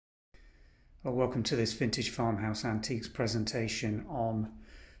Well, welcome to this Vintage Farmhouse Antiques presentation on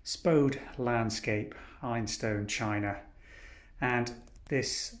Spode Landscape, Ironstone China. And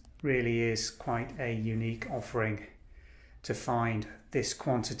this really is quite a unique offering to find this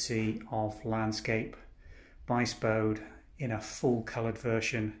quantity of landscape by Spode in a full coloured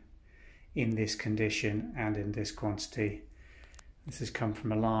version in this condition and in this quantity. This has come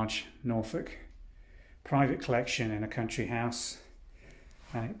from a large Norfolk private collection in a country house,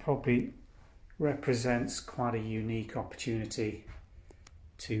 and it probably represents quite a unique opportunity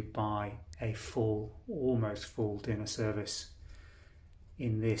to buy a full, almost full dinner service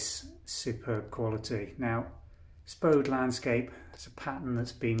in this superb quality. Now, Spode Landscape is a pattern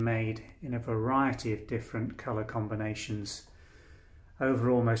that's been made in a variety of different colour combinations over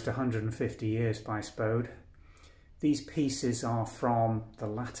almost 150 years by Spode. These pieces are from the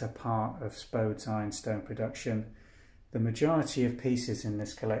latter part of Spode's ironstone production. The majority of pieces in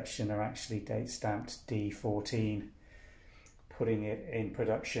this collection are actually date stamped D14, putting it in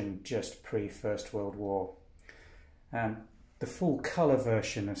production just pre-First World War. The full colour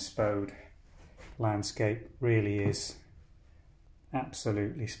version of Spode Landscape really is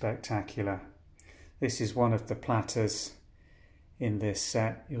absolutely spectacular. This is one of the platters in this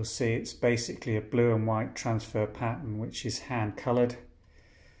set. You'll see it's basically a blue and white transfer pattern which is hand coloured.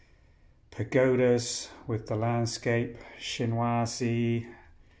 Pagodas with the landscape, chinoiserie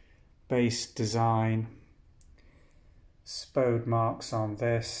base design, Spode marks on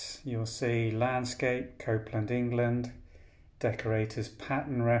this. You'll see landscape, Copeland, England, decorator's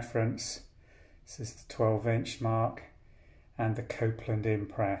pattern reference. This is the 12-inch mark and the Copeland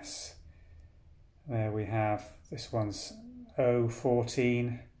impress. There we have, this one's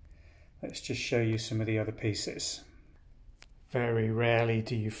 014. Let's just show you some of the other pieces. Very rarely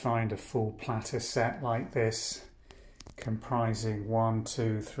do you find a full platter set like this, comprising 1,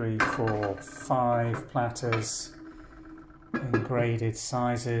 2, 3, 4, 5 platters in graded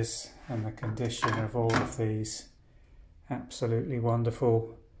sizes, and the condition of all of these absolutely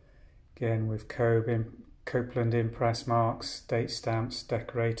wonderful. Again with Copeland impress marks, date stamps,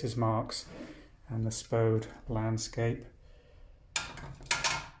 decorators marks, and the Spode Landscape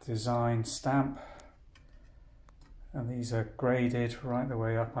design stamp. And these are graded right the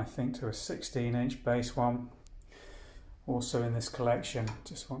way up, I think, to a 16-inch base one. Also in this collection,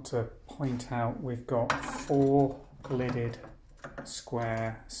 just want to point out, we've got 4 lidded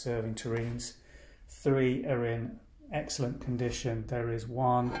square serving tureens. 3 are in excellent condition. There is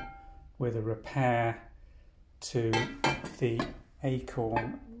one with a repair to the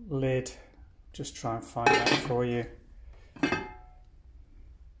acorn lid. Just try and find that for you.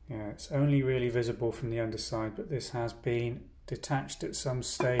 Yeah, it's only really visible from the underside, but this has been detached at some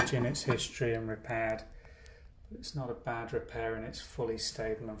stage in its history and repaired. But it's not a bad repair and it's fully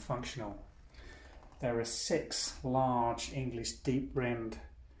stable and functional. There are 6 large English deep-rimmed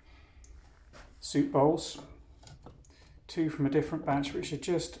soup bowls. 2 from a different batch which are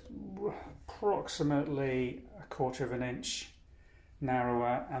just approximately 1/4 of an inch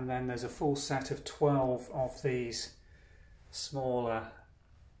narrower, and then there's a full set of 12 of these smaller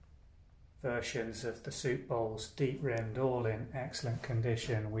versions of the soup bowls, deep rimmed, all in excellent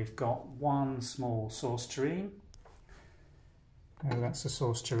condition. We've got 1 small sauce tureen. That's a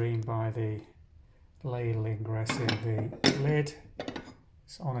sauce tureen by the ladle ingress in the lid.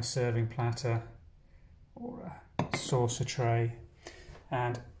 It's on a serving platter or a saucer tray.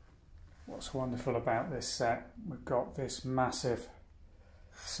 And what's wonderful about this set, we've got this massive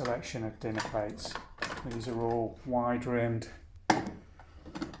selection of dinner plates. These are all wide rimmed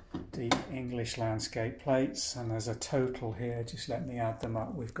deep English landscape plates, and there's a total here. Just let me add them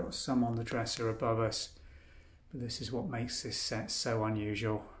up. We've got some on the dresser above us, but this is what makes this set so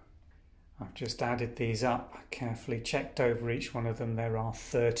unusual. I've just added these up, carefully checked over each one of them. There are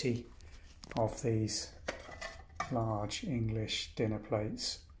 30 of these large English dinner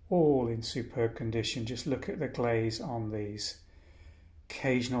plates, all in superb condition. Just look at the glaze on these.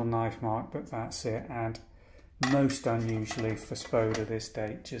 Occasional knife mark, but that's it. And most unusually for Spode of this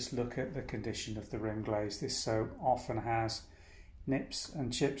date, just look at the condition of the rim glaze. This so often has nips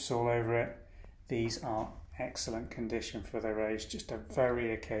and chips all over it. These are excellent condition for their age, just a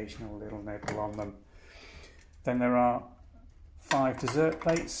very occasional little nibble on them. Then there are 5 dessert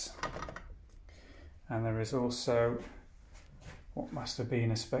plates, and there is also what must have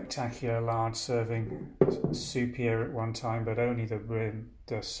been a spectacular large serving soupiere at one time, but only the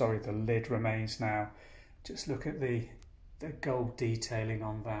lid remains now. Just look at the gold detailing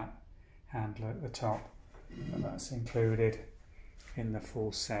on that handle at the top, and that's included in the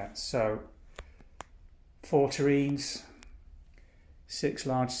full set. So 4 tureens, 6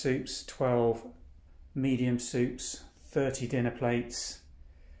 large soups, 12 medium soups, 30 dinner plates,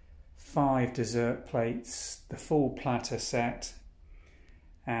 5 dessert plates, the full platter set,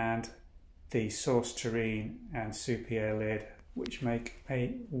 and the sauce tureen and soupiere lid, which make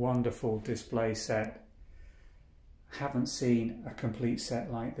a wonderful display set. Haven't seen a complete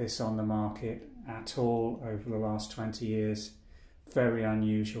set like this on the market at all over the last 20 years. Very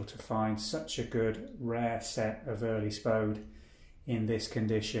unusual to find such a good, rare set of early Spode in this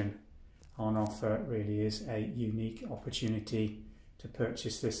condition on offer. It really is a unique opportunity to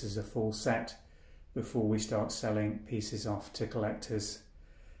purchase this as a full set before we start selling pieces off to collectors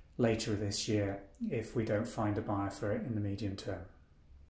later this year if we don't find a buyer for it in the medium term.